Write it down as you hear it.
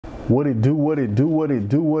What it do, what it do, what it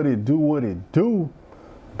do, what it do, what it do.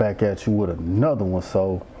 Back at you with another one.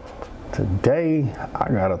 So today I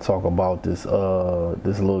gotta talk about this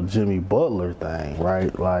this little Jimmy Butler thing,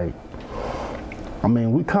 right? Like, I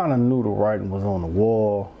mean, we kind of knew the writing was on the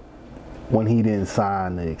wall when he didn't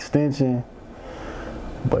sign the extension,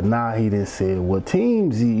 but now he didn't say what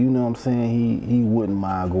teams he, you know what I'm saying, he wouldn't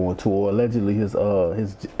mind going to, or allegedly his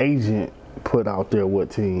agent put out there what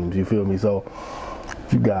teams, you feel me? So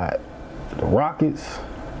you got the Rockets,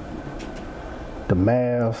 the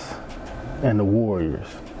Mavs, and the Warriors.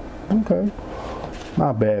 Okay,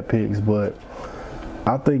 not bad picks, but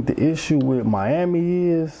I think the issue with Miami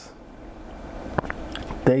is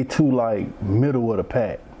they too like middle of the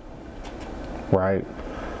pack, right?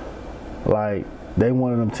 Like, they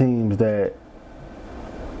one of them teams that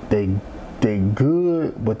they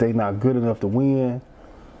good, but they not good enough to win,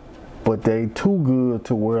 but they too good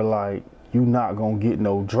to where like you not gonna get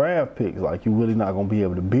no draft picks, like you really not gonna be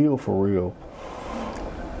able to build for real.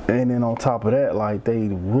 And then on top of that, like, they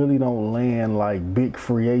really don't land like big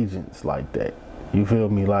free agents like that. You feel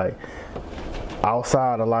me? Like,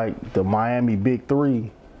 outside of like the Miami big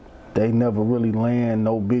three, they never really land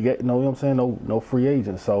no big, you know what I'm saying? No free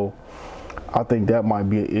agents. So I think that might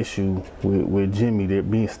be an issue with Jimmy, that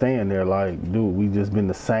being staying there. Like, dude, we just been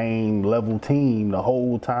the same level team the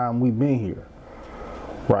whole time we've been here,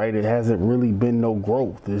 right? It hasn't really been no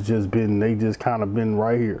growth. It's just been, they just kind of been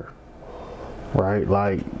right here, right?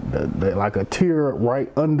 Like, like a tier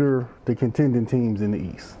right under the contending teams in the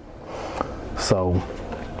East. So,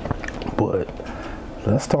 but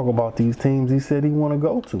let's talk about these teams he said he want to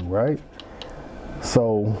go to, right?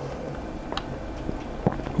 So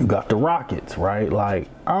you got the Rockets, right? Like,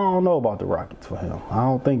 I don't know about the Rockets for him. I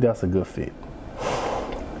don't think that's a good fit.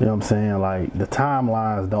 You know what I'm saying? Like, the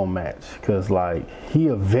timelines don't match, because like, he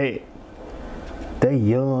a vet, they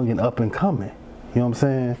young and up and coming. You know what I'm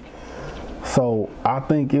saying? So I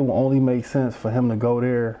think it will only make sense for him to go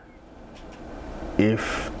there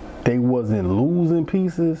if they wasn't losing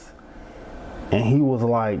pieces and he was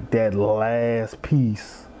like that last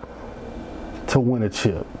piece to win a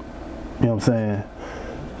chip. You know what I'm saying?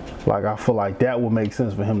 Like, I feel like that would make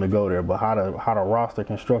sense for him to go there. But how the roster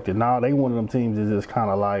constructed now, they one of them teams is just kind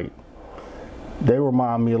of like, they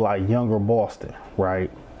remind me of like younger Boston, right?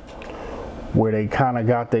 Where they kind of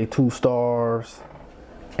got their two stars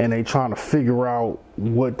and they trying to figure out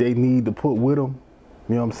what they need to put with them.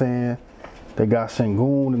 You know what I'm saying? They got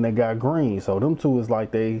Şengün and they got Green. So them two is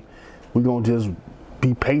like, we gonna just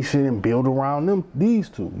be patient and build around them, these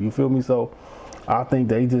two. You feel me? So I think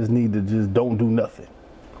they just need to just don't do nothing,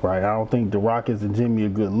 right? I don't think the Rockets and Jimmy a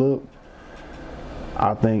good look.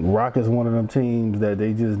 I think Rockets one of them teams that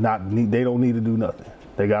they just they don't need to do nothing.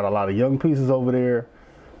 They got a lot of young pieces over there.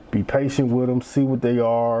 Be patient with them, see what they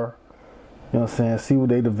are. You know what I'm saying? See what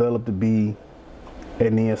they develop to be,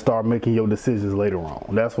 and then start making your decisions later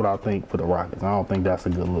on. That's what I think for the Rockets. I don't think that's a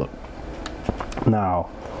good look. Now,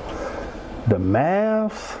 the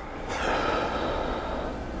Mavs,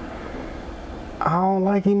 I don't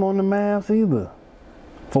like him on the Mavs either.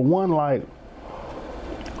 For one, like,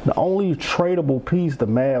 the only tradable piece the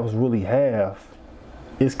Mavs really have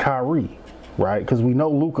is Kyrie, right? Because we know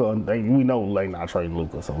Luka, we know they not trading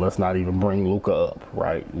Luka, so let's not even bring Luka up,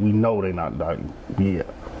 right? We know they not, yeah,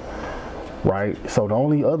 right? So the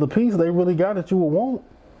only other piece they really got that you would want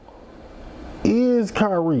is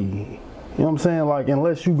Kyrie. You know what I'm saying? Like,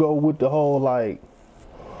 unless you go with the whole like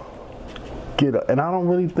and I don't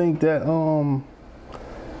really think that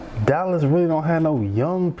Dallas really don't have no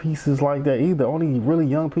young pieces like that either. Only really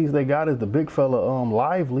young piece they got is the big fella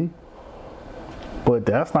Lively. But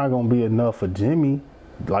that's not gonna be enough for Jimmy.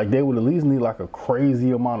 Like, they would at least need like a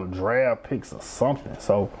crazy amount of draft picks or something.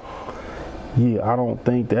 So yeah, I don't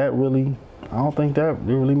think that really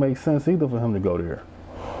makes sense either for him to go there.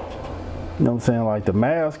 You know what I'm saying? Like, the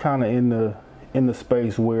Mavs kind of in the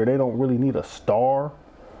space where they don't really need a star.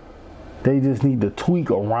 They just need to tweak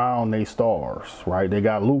around their stars, right? They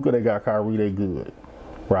got Luka, they got Kyrie, they good,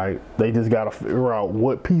 right? They just got to figure out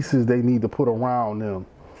what pieces they need to put around them.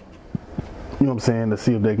 You know what I'm saying? To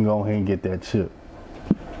see if they can go ahead and get that chip.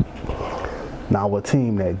 Now, a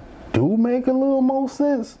team that do make a little more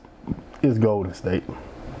sense is Golden State. You know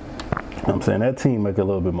what I'm saying? That team make a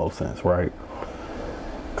little bit more sense, right?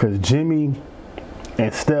 Because Jimmy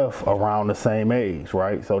and Steph around the same age,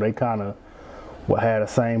 right? So they kind of had the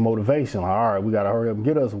same motivation. Like, all right, we got to hurry up and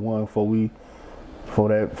get us one for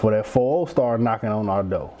that 4-0 start knocking on our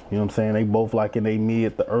door. You know what I'm saying? They both like in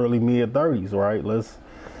their early mid 30s, right?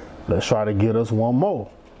 Let's try to get us one more.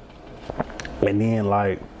 And then,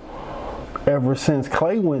 like, ever since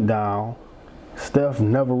Clay went down, Steph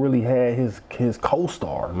never really had his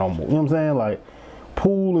co-star no more. You know what I'm saying? Like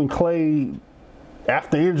Poole and Clay,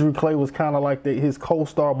 after injury, Clay was kind of like his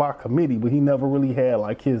co-star by committee, but he never really had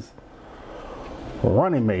like his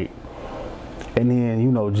running mate. And then,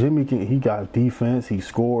 you know, Jimmy, he got defense, he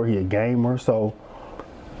scored, he a gamer. So,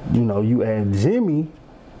 you know, you add Jimmy,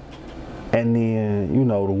 and then, you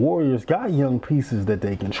know, the Warriors got young pieces that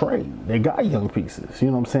they can trade. They got young pieces. You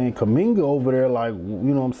know what I'm saying? Kuminga over there, like, you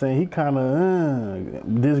know what I'm saying? He kind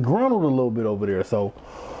of disgruntled a little bit over there. So,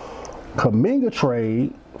 Kuminga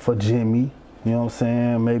trade for Jimmy. You know what I'm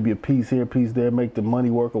saying? Maybe a piece here, piece there, make the money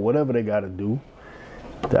work or whatever they got to do.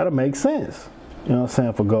 That'll make sense. You know what I'm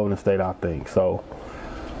saying? For Golden State, I think. So,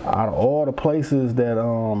 out of all the places that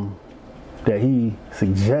that he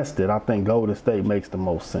suggested, I think Golden State makes the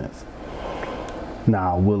most sense.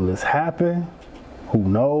 Now, will this happen? Who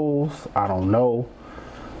knows? I don't know.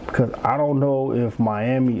 Because I don't know if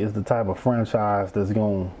Miami is the type of franchise that's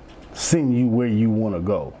going to send you where you want to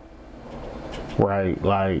go. Right?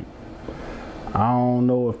 Like, I don't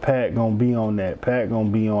know if Pat going to be on that. Pat going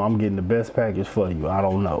to be on, I'm getting the best package for you. I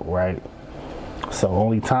don't know, right? So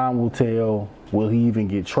only time will tell. Will he even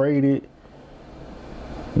get traded?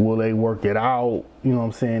 Will they work it out? You know what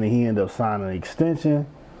I'm saying? And he end up signing an extension?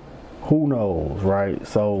 Who knows, right?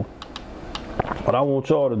 So what I want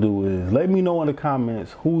y'all to do is let me know in the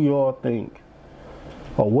comments who y'all think,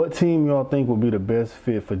 or what team y'all think would be the best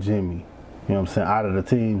fit for Jimmy. You know what I'm saying? Out of the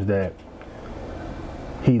teams that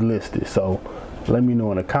he listed. So let me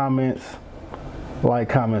know in the comments. Like,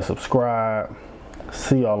 comment, subscribe.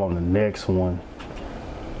 See y'all on the next one.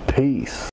 Peace.